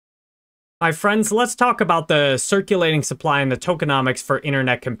Hi friends, let's talk about the circulating supply and the tokenomics for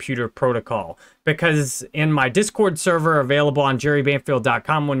Internet Computer Protocol. Because in my Discord server available on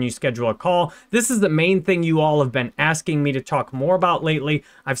jerrybanfield.com when you schedule a call, this is the main thing you all have been asking me to talk more about lately.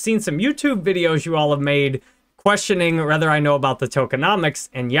 I've seen some YouTube videos you all have made questioning whether I know about the tokenomics,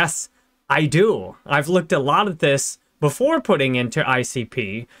 and yes, I do. I've looked a lot at this before putting into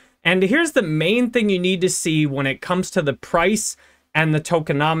ICP, and here's the main thing you need to see when it comes to the price and the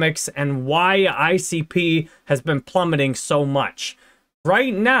tokenomics and why ICP has been plummeting so much.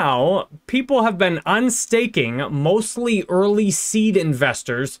 Right now, people have been unstaking mostly early seed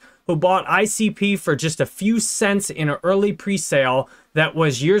investors who bought ICP for just a few cents in an early pre-sale that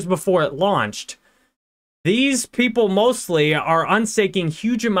was years before it launched. These people mostly are unstaking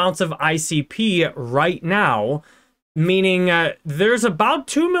huge amounts of ICP right now, meaning there's about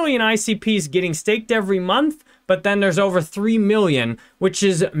 2 million ICPs getting staked every month, but then there's over 3 million, which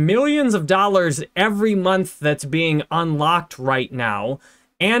is millions of dollars every month that's being unlocked right now.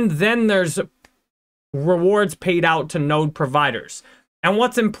 And then there's rewards paid out to node providers. And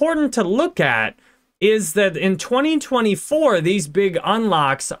what's important to look at is that in 2024, these big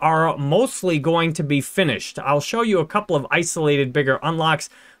unlocks are mostly going to be finished. I'll show you a couple of isolated bigger unlocks,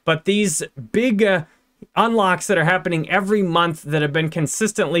 but these big unlocks that are happening every month that have been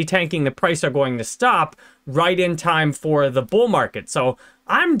consistently tanking the price are going to stop right in time for the bull market. So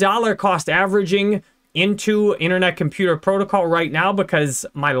I'm dollar cost averaging into Internet Computer Protocol right now because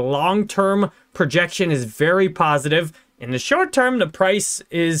my long-term projection is very positive. In the short term, the price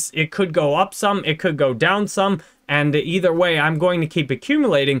is, it could go up some, it could go down some, and either way, I'm going to keep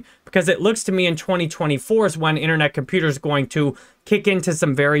accumulating because it looks to me in 2024 is when Internet Computer is going to kick into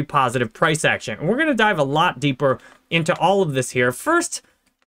some very positive price action. And we're going to dive a lot deeper into all of this here. First,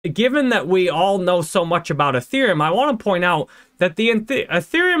 given that we all know so much about Ethereum, I want to point out that the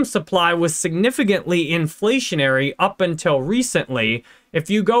Ethereum supply was significantly inflationary up until recently. If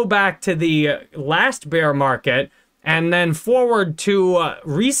you go back to the last bear market and then forward to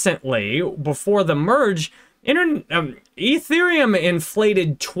recently, before the merge, Ethereum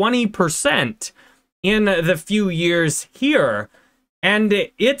inflated 20% in the few years here, and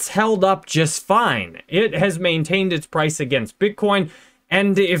it's held up just fine. It has maintained its price against Bitcoin,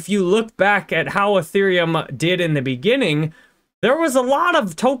 and if you look back at how Ethereum did in the beginning, there was a lot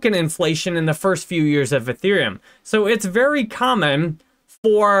of token inflation in the first few years of Ethereum. So it's very common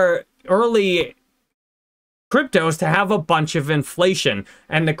for early cryptos to have a bunch of inflation,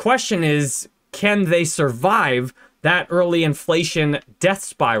 and the question is, can they survive that early inflation death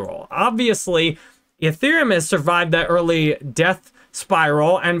spiral? Obviously, Ethereum has survived that early death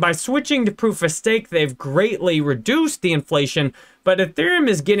spiral, and by switching to proof of stake, they've greatly reduced the inflation, but Ethereum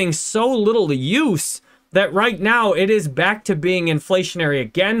is getting so little use that right now it is back to being inflationary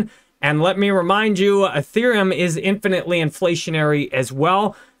again. And let me remind you, Ethereum is infinitely inflationary as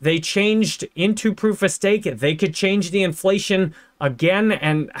well. They changed into proof of stake. They could change the inflation again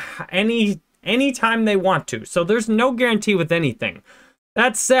and anytime they want to. So there's no guarantee with anything.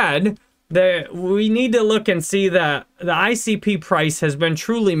 That said, we need to look and see that the ICP price has been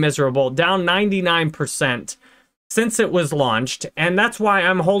truly miserable, down 99% since it was launched. And that's why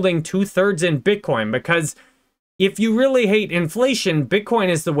I'm holding 2/3 in Bitcoin, because if you really hate inflation, Bitcoin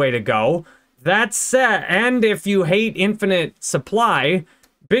is the way to go. That said, and if you hate infinite supply,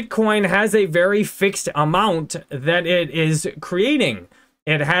 Bitcoin has a very fixed amount that it is creating.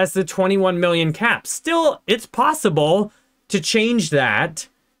 It has the 21 million cap. Still, it's possible to change that.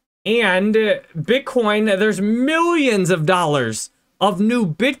 And Bitcoin, there's millions of dollars of new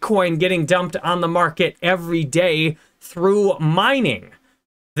Bitcoin getting dumped on the market every day through mining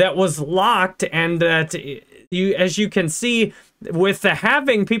that was locked, and that as you can see with the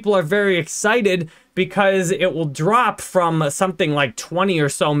halving, people are very excited because it will drop from something like 20 or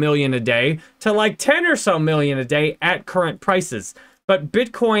so million a day to like 10 or so million a day at current prices. But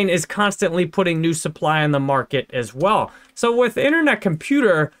Bitcoin is constantly putting new supply on the market as well. So with Internet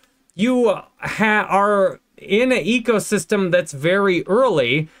Computer, you are in an ecosystem that's very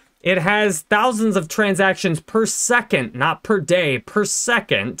early. It has thousands of transactions per second, not per day, per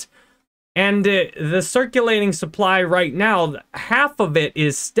second. And the circulating supply right now, half of it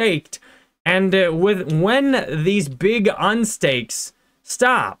is staked. And when these big unstakes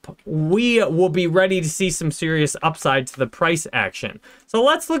stop, we will be ready to see some serious upside to the price action. So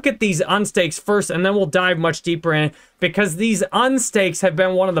let's look at these unstakes first, and then we'll dive much deeper in, because these unstakes have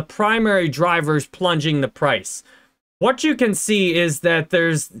been one of the primary drivers plunging the price. What you can see is that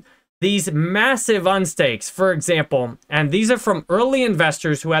there's these massive unstakes, for example, and these are from early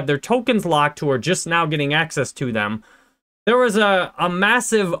investors who had their tokens locked, who are just now getting access to them. there was a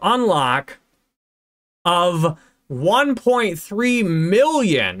massive unlock of 1.3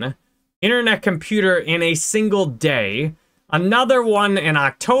 million internet computer in a single day. Another one in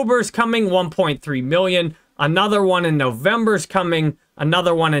October's coming, 1.3 million. Another one in November's coming.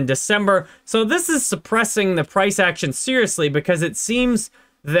 Another one in December. So this is suppressing the price action seriously, because it seems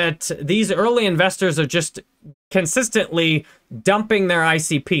that these early investors are just consistently dumping their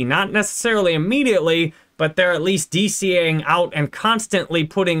ICP. Not necessarily immediately, but they're at least DCAing out and constantly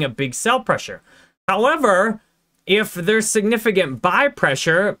putting a big sell pressure. However, if there's significant buy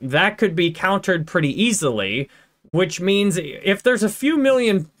pressure, that could be countered pretty easily, which means if there's a few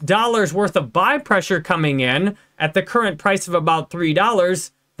 $1,000,000 worth of buy pressure coming in at the current price of about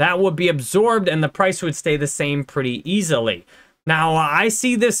 $3, that would be absorbed and the price would stay the same pretty easily. Now, I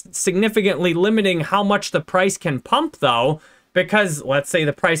see this significantly limiting how much the price can pump, though, because let's say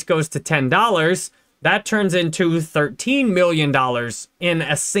the price goes to $10, that turns into $13 million in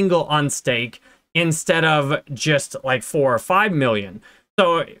a single unstake instead of just like 4 or 5 million.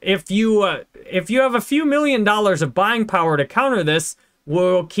 So if you have a few $1,000,000 of buying power to counter this,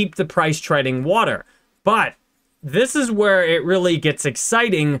 we'll keep the price treading water. But this is where it really gets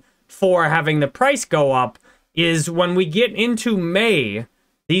exciting for having the price go up, is when we get into May,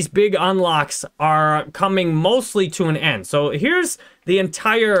 these big unlocks are coming mostly to an end. So here's the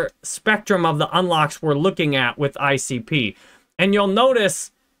entire spectrum of the unlocks we're looking at with ICP. And you'll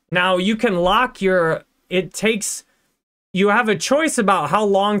notice now you can lock your, you have a choice about how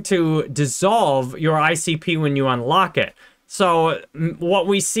long to dissolve your ICP when you unlock it. So what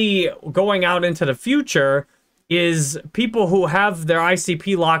we see going out into the future is people who have their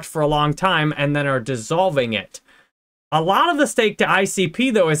ICP locked for a long time and then are dissolving it. A lot of the stake to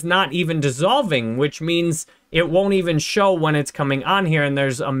ICP, though, is not even dissolving, which means it won't even show when it's coming on here. And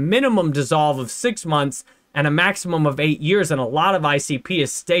there's a minimum dissolve of 6 months and a maximum of 8 years. And a lot of ICP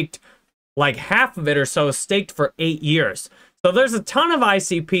is staked, like half of it or so, staked for 8 years. So there's a ton of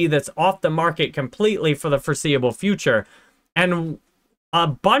ICP that's off the market completely for the foreseeable future. And a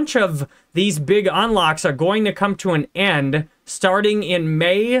bunch of these big unlocks are going to come to an end starting in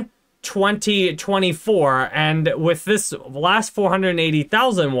May 2024, and with this last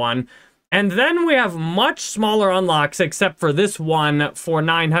 480,000 one. And then we have much smaller unlocks, except for this one for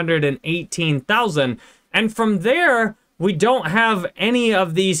 918,000. And from there, we don't have any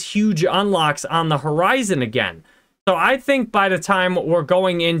of these huge unlocks on the horizon again. So I think by the time we're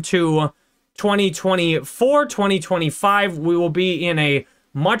going into 2024, 2025, we will be in a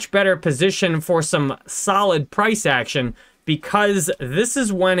much better position for some solid price action, because this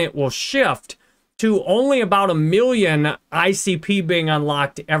is when it will shift to only about 1 million ICP being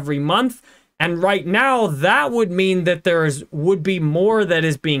unlocked every month. And right now, that would mean that would be more that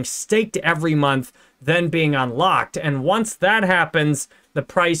is being staked every month than being unlocked. And once that happens, the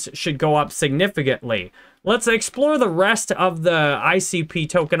price should go up significantly. Let's explore the rest of the ICP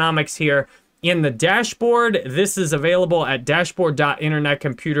tokenomics here in the dashboard. This is available at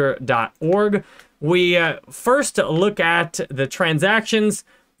dashboard.internetcomputer.org. We first look at the transactions.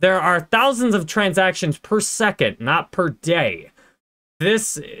 There are thousands of transactions per second, not per day.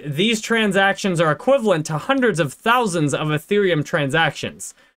 These transactions are equivalent to hundreds of thousands of Ethereum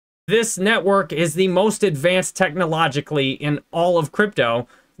transactions. This network is the most advanced technologically in all of crypto,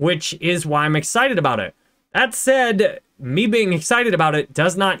 which is why I'm excited about it. That said, me being excited about it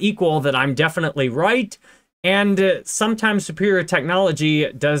does not equal that I'm definitely right, and sometimes superior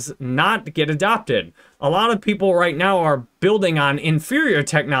technology does not get adopted. A lot of people right now are building on inferior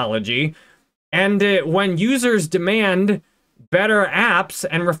technology, and when users demand better apps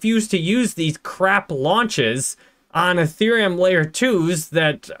and refuse to use these crap launches on Ethereum layer 2s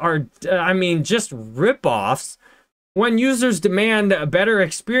that are, I mean, just rip-offs, when users demand better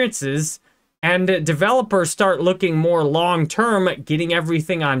experiences and developers start looking more long-term, getting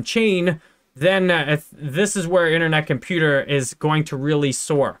everything on chain, then this is where Internet Computer is going to really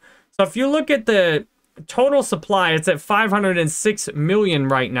soar. So if you look at the total supply, it's at 506 million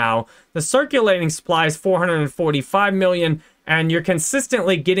right now. The circulating supply is 445 million, and you're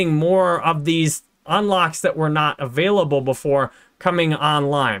consistently getting more of these unlocks that were not available before coming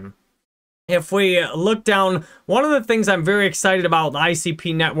online. If we look down, one of the things I'm very excited about the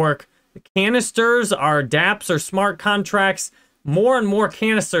ICP network, the canisters are dApps or smart contracts. More and more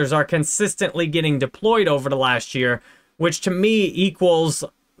canisters are consistently getting deployed over the last year, which to me equals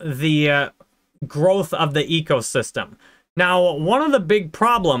the growth of the ecosystem. Now, one of the big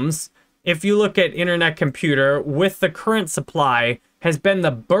problems, if you look at Internet Computer with the current supply, has been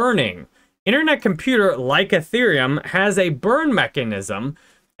the burning. Internet Computer, like Ethereum, has a burn mechanism,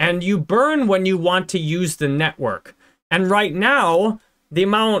 and you burn when you want to use the network. And right now, the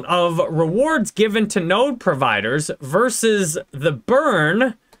amount of rewards given to node providers versus the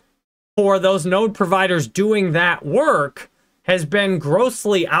burn for those node providers doing that work has been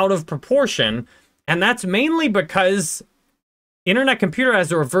grossly out of proportion. And that's mainly because Internet Computer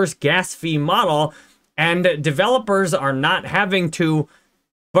has a reverse gas fee model, and developers are not having to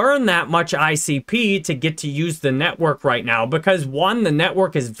burn that much ICP to get to use the network right now because, one, the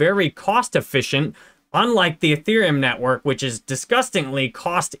network is very cost efficient, unlike the Ethereum network, which is disgustingly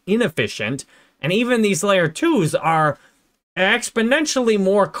cost inefficient. And even these layer 2s are exponentially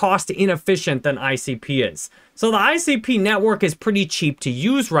more cost inefficient than ICP is. So the ICP network is pretty cheap to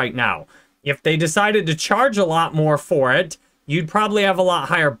use right now. If they decided to charge a lot more for it, you'd probably have a lot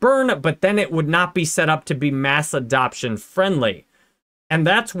higher burn, but then it would not be set up to be mass adoption friendly. And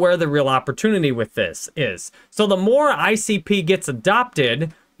that's where the real opportunity with this is. So the more ICP gets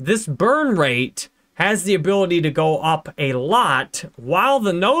adopted, this burn rate has the ability to go up a lot, while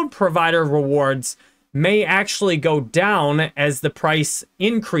the node provider rewards may actually go down as the price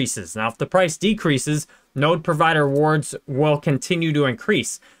increases. Now, if the price decreases, node provider rewards will continue to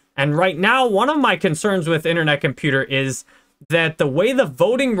increase. And right now, one of my concerns with Internet Computer is that the way the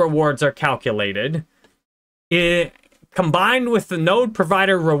voting rewards are calculated, combined with the node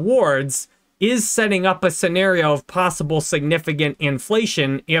provider rewards, is setting up a scenario of possible significant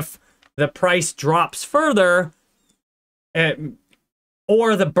inflation if the price drops further,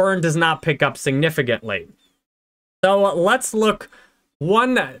 or the burn does not pick up significantly. So let's look.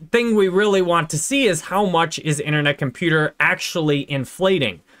 One thing we really want to see is how much is Internet Computer actually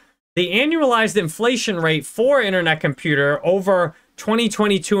inflating. The annualized inflation rate for Internet Computer over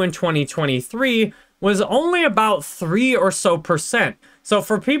 2022 and 2023 was only about 3% or so. So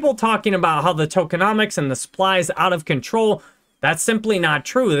for people talking about how the tokenomics and the supply is out of control, that's simply not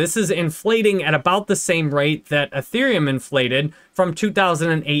true. This is inflating at about the same rate that Ethereum inflated from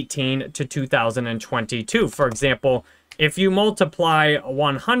 2018 to 2022. For example, if you multiply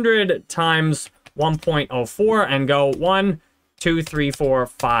 100 times 1.04 and go 1, 2, 3, 4,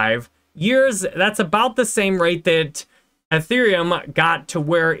 5 years, that's about the same rate that Ethereum got to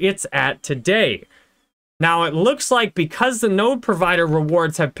where it's at today. Now, it looks like because the node provider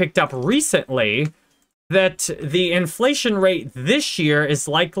rewards have picked up recently, that the inflation rate this year is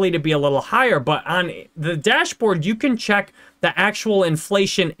likely to be a little higher, but on the dashboard, you can check the actual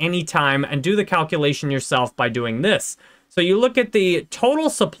inflation anytime and do the calculation yourself by doing this. So you look at the total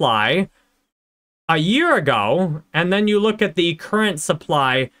supply a year ago, and then you look at the current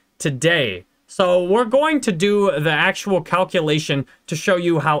supply today. So we're going to do the actual calculation to show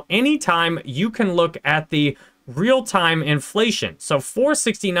you how anytime you can look at the real-time inflation. So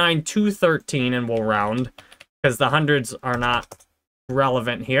 469, 213, and we'll round because the hundreds are not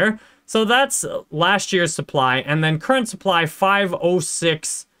relevant here. So that's last year's supply, and then current supply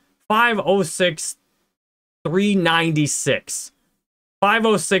 506, 396.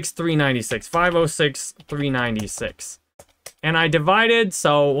 506, 396, 506, 396. And I divided,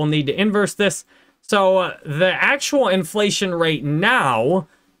 so we'll need to inverse this. So the actual inflation rate now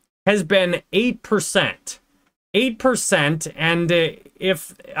has been 8%. 8%, and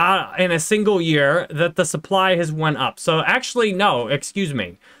if in a single year that the supply has went up. So actually, no, excuse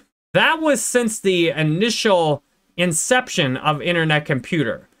me. That was since the initial inception of Internet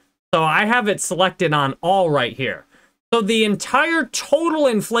Computer. So I have it selected on all right here. So the entire total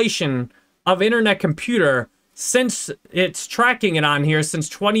inflation of Internet Computer, since it's tracking it on here since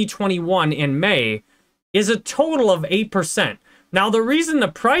 2021 in May, is a total of 8%. Now, the reason the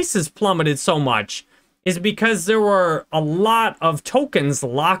price has plummeted so much is because there were a lot of tokens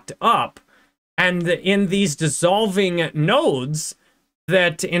locked up and in these dissolving nodes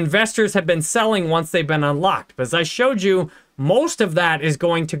that investors have been selling once they've been unlocked. As I showed you, most of that is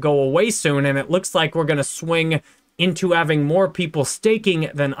going to go away soon, and it looks like we're going to swing into having more people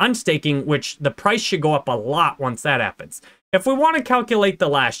staking than unstaking, which the price should go up a lot once that happens. If we want to calculate the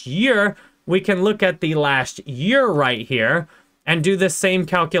last year, we can look at the last year right here and do the same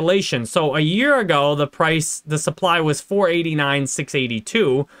calculation. So a year ago, the supply was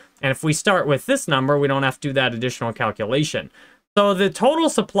 489,682. And if we start with this number, we don't have to do that additional calculation. So the total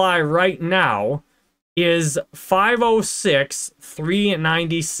supply right now is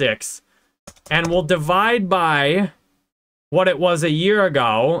 506,396. And we'll divide by what it was a year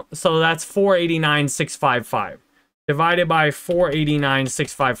ago. So that's 489,655. Divided by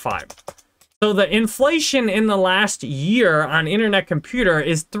 489,655. So the inflation in the last year on Internet Computer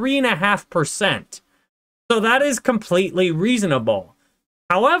is 3.5%. So that is completely reasonable.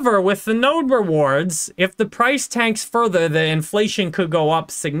 However, with the node rewards, if the price tanks further, the inflation could go up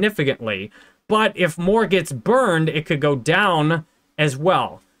significantly. but if more gets burned, it could go down as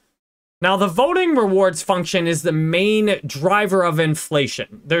well. Now, the voting rewards function is the main driver of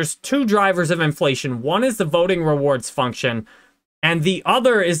inflation. There's two drivers of inflation. One is the voting rewards function, and the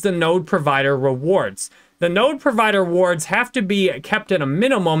other is the node provider rewards. The node provider rewards have to be kept at a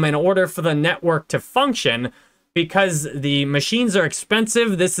minimum in order for the network to function, because the machines are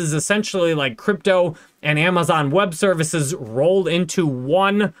expensive. This is essentially like crypto and Amazon Web Services rolled into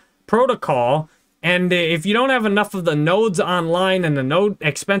one protocol. And if you don't have enough of the nodes online and the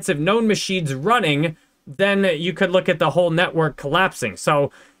expensive node machines running, then you could look at the whole network collapsing.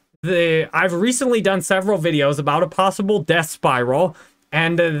 So I've recently done several videos about a possible death spiral,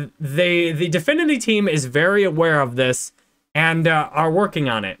 and the Dfinity team is very aware of this and are working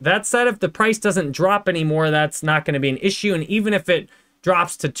on it. That said, if the price doesn't drop anymore, that's not going to be an issue. And even if it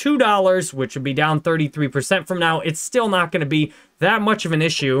drops to $2, which would be down 33% from now, it's still not going to be that much of an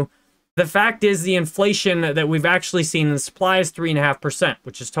issue. The fact is, the inflation that we've actually seen in the supply is 3.5%,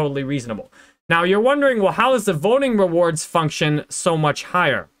 which is totally reasonable. Now, you're wondering, well, how is the voting rewards function so much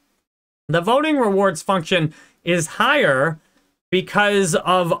higher? The voting rewards function is higher because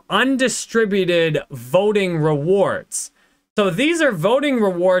of undistributed voting rewards. So these are voting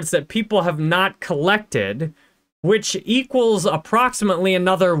rewards that people have not collected, which equals approximately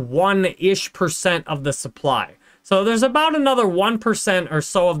another 1-ish% of the supply. So there's about another 1% or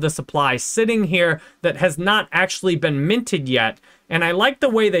so of the supply sitting here that has not actually been minted yet. And I like the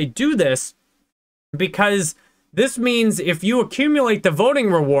way they do this, because this means if you accumulate the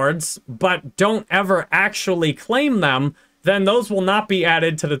voting rewards but don't ever actually claim them, then those will not be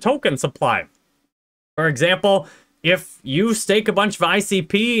added to the token supply. For example, if you stake a bunch of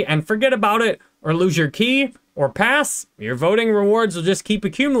ICP and forget about it, or lose your key, or pass, your voting rewards will just keep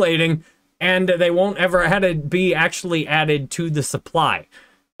accumulating, and they won't ever have to be actually added to the supply.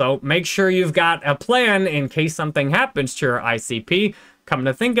 So make sure you've got a plan in case something happens to your ICP. Come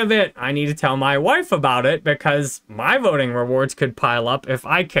to think of it, I need to tell my wife about it, because my voting rewards could pile up if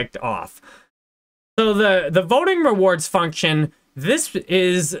I kicked off. So the voting rewards function, this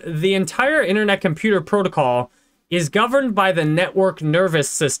is the entire Internet Computer Protocol, is governed by the network nervous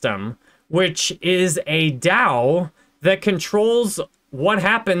system, which is a DAO that controls what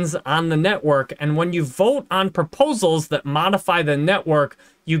happens on the network. And when you vote on proposals that modify the network,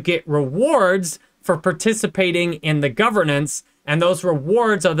 you get rewards for participating in the governance, and those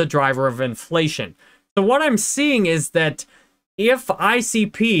rewards are the driver of inflation. So what I'm seeing is that if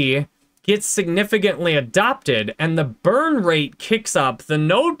ICP gets significantly adopted and the burn rate kicks up, the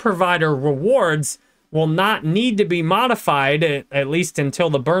node provider rewards will not need to be modified, at least until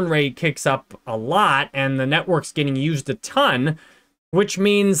the burn rate kicks up a lot and the network's getting used a ton, which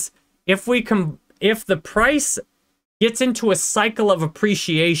means if the price gets into a cycle of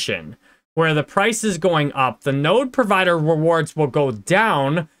appreciation where the price is going up, the node provider rewards will go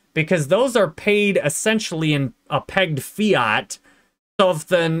down, because those are paid essentially in a pegged fiat. So if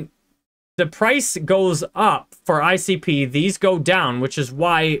the price goes up for ICP, these go down, which is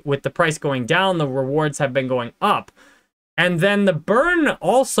why with the price going down, the rewards have been going up. And then the burn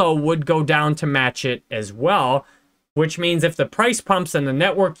also would go down to match it as well, which means if the price pumps and the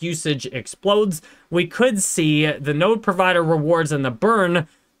network usage explodes, we could see the node provider rewards and the burn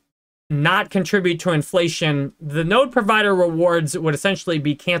not contribute to inflation. The node provider rewards would essentially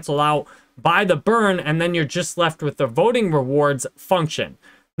be canceled out by the burn, and then you're just left with the voting rewards function.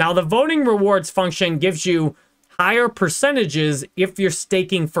 Now, the voting rewards function gives you higher percentages if you're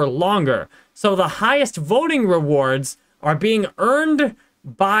staking for longer. So the highest voting rewards are being earned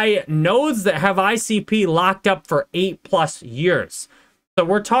by nodes that have ICP locked up for 8+ years. So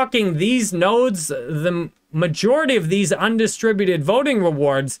we're talking these nodes, the majority of these undistributed voting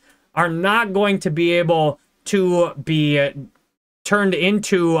rewards are not going to be able to be turned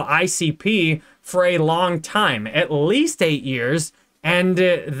into ICP for a long time, at least 8 years. And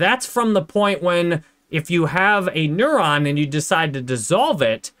that's from the point when, if you have a neuron and you decide to dissolve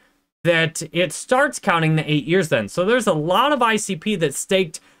it, that it starts counting the 8 years then. So there's a lot of ICP that's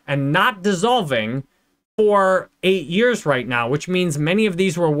staked and not dissolving for 8 years right now, which means many of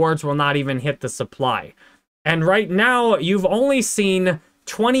these rewards will not even hit the supply. And right now, you've only seen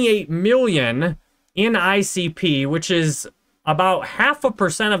 28 million in ICP, which is about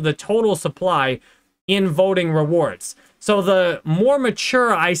 0.5% of the total supply in voting rewards. So the more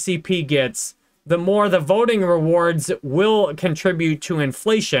mature ICP gets, the more the voting rewards will contribute to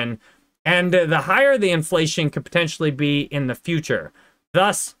inflation, and the higher the inflation could potentially be in the future.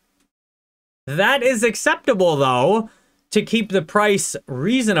 Thus, that is acceptable, though, to keep the price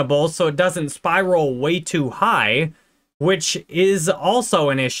reasonable so it doesn't spiral way too high, which is also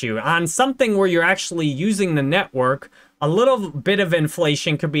an issue. On something where you're actually using the network, a little bit of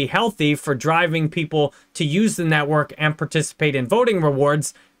inflation could be healthy for driving people to use the network and participate in voting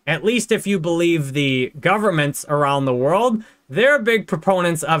rewards. At least if you believe the governments around the world, they're big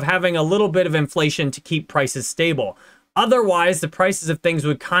proponents of having a little bit of inflation to keep prices stable. Otherwise, the prices of things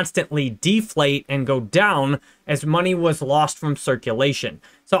would constantly deflate and go down as money was lost from circulation.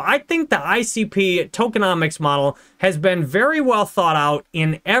 So I think the ICP tokenomics model has been very well thought out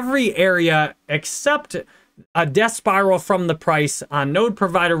in every area except a death spiral from the price on node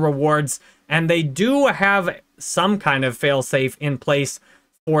provider rewards. And they do have some kind of fail-safe in place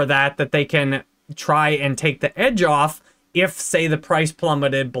for that they can try and take the edge off if, say, the price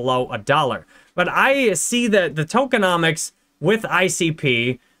plummeted below $1. But I see that the tokenomics with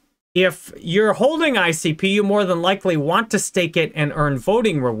ICP, if you're holding ICP, you more than likely want to stake it and earn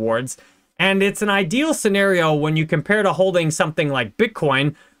voting rewards. And it's an ideal scenario when you compare to holding something like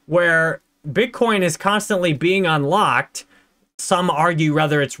Bitcoin, where Bitcoin is constantly being unlocked. Some argue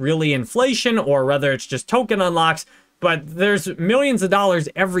whether it's really inflation or whether it's just token unlocks, but there's millions of dollars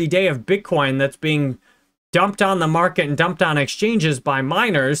every day of Bitcoin that's being dumped on the market and dumped on exchanges by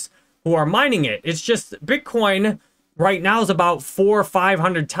miners who are mining it. It's just Bitcoin right now is about 400 or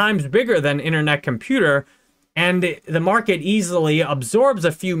 500 times bigger than internet computer, and the market easily absorbs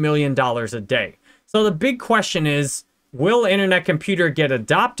a few $1 million a day. So the big question is, will internet computer get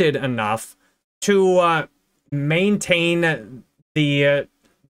adopted enough to maintain the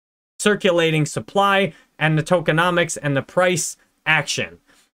circulating supply and the tokenomics and the price action?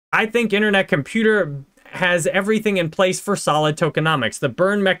 I think internet computer has everything in place for solid tokenomics. The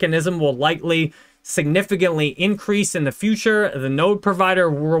burn mechanism will likely significantly increase in the future. The node provider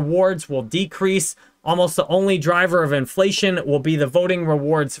rewards will decrease. Almost the only driver of inflation will be the voting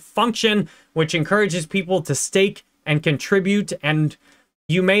rewards function, which encourages people to stake and contribute. And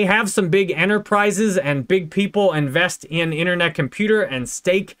you may have some big enterprises and big people invest in internet computer and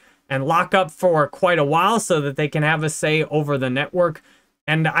stake and lock up for quite a while so that they can have a say over the network.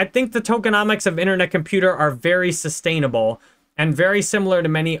 And I think the tokenomics of internet computer are very sustainable and very similar to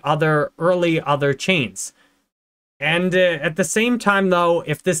many other other chains. And at the same time, though,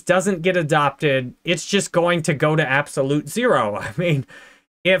 if this doesn't get adopted, it's just going to go to absolute zero. I mean,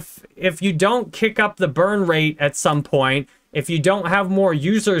 if you don't kick up the burn rate at some point, if you don't have more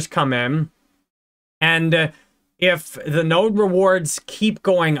users come in, and if the node rewards keep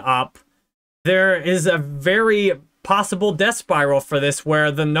going up, there is a very possible death spiral for this,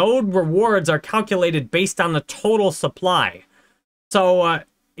 where the node rewards are calculated based on the total supply. So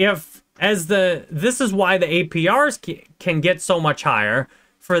this is why the APRs can get so much higher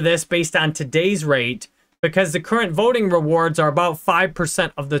for this based on today's rate, because the current voting rewards are about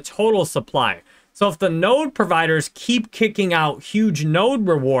 5% of the total supply. So if the node providers keep kicking out huge node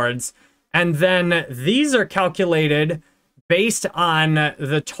rewards, and then these are calculated based on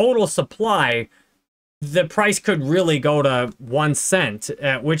the total supply, the price could really go to 1 cent,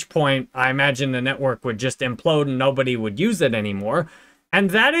 at which point I imagine the network would just implode and nobody would use it anymore.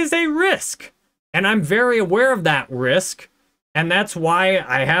 And that is a risk. And I'm very aware of that risk. And that's why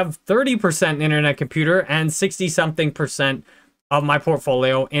I have 30% internet computer and 60-something% of my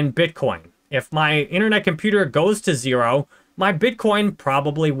portfolio in Bitcoin. If my internet computer goes to zero, my Bitcoin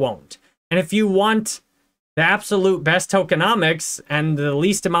probably won't. And if you want the absolute best tokenomics and the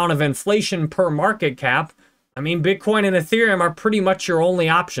least amount of inflation per market cap, I mean, Bitcoin and Ethereum are pretty much your only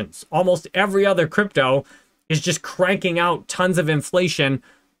options. Almost every other crypto is just cranking out tons of inflation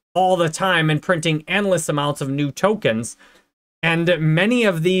all the time and printing endless amounts of new tokens. And many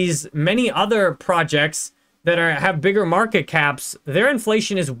other projects that have bigger market caps, their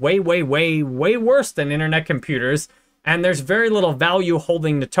inflation is way, way, way, way worse than internet computers, and there's very little value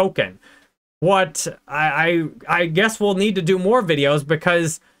holding the token. What I guess we'll need to do more videos,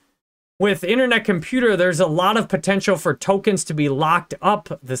 because with internet computer, there's a lot of potential for tokens to be locked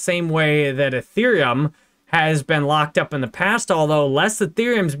up the same way that Ethereum has been locked up in the past, although less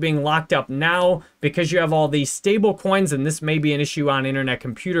Ethereum's being locked up now because you have all these stable coins, and this may be an issue on internet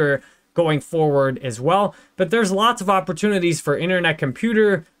computer going forward as well. But there's lots of opportunities for internet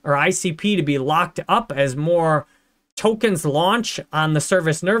computer or ICP to be locked up as more tokens launch on the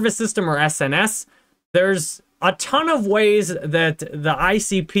service nervous system, or SNS. There's a ton of ways that the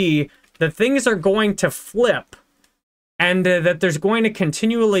ICP, that things are going to flip, and that there's going to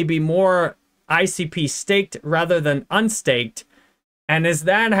continually be more ICP staked rather than unstaked. And as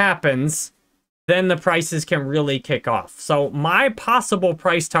that happens, then the prices can really kick off. So my possible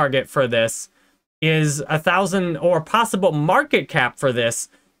price target for this is 1,000, or possible market cap for this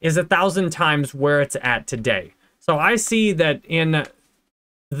is 1,000 times where it's at today. So I see that in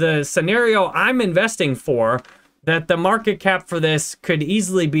the scenario I'm investing for, that the market cap for this could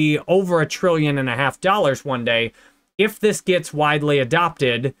easily be over $1.5 trillion one day if this gets widely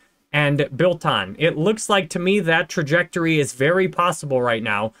adopted and built on. It looks like to me that trajectory is very possible right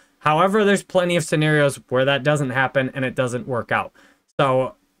now. However, there's plenty of scenarios where that doesn't happen and it doesn't work out.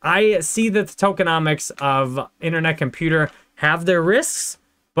 So I see that the tokenomics of internet computer have their risks,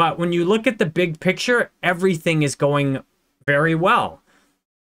 but when you look at the big picture, everything is going very well,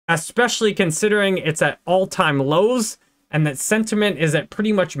 especially considering it's at all-time lows and that sentiment is at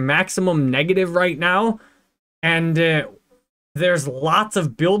pretty much maximum negative right now. And there's lots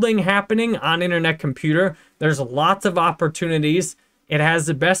of building happening on internet computer. There's lots of opportunities. It has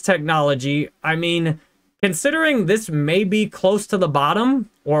the best technology. I mean, considering this may be close to the bottom,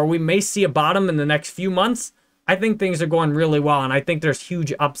 or we may see a bottom in the next few months, I think things are going really well, and I think there's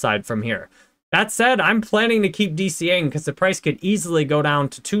huge upside from here. That said, I'm planning to keep DCAing because the price could easily go down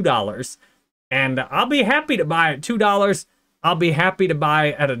to $2. And I'll be happy to buy at $2. I'll be happy to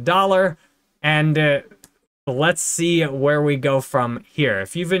buy at $1. And let's see where we go from here.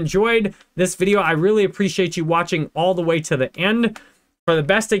 If you've enjoyed this video, I really appreciate you watching all the way to the end. For the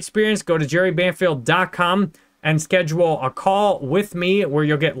best experience, go to jerrybanfield.com and schedule a call with me where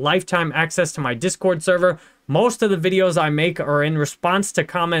you'll get lifetime access to my Discord server. Most of the videos I make are in response to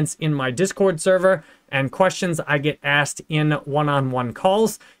comments in my Discord server and questions I get asked in one-on-one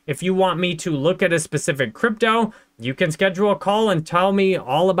calls. If you want me to look at a specific crypto, you can schedule a call and tell me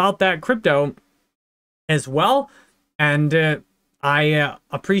all about that crypto as well. And I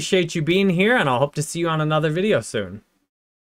appreciate you being here, and I'll hope to see you on another video soon.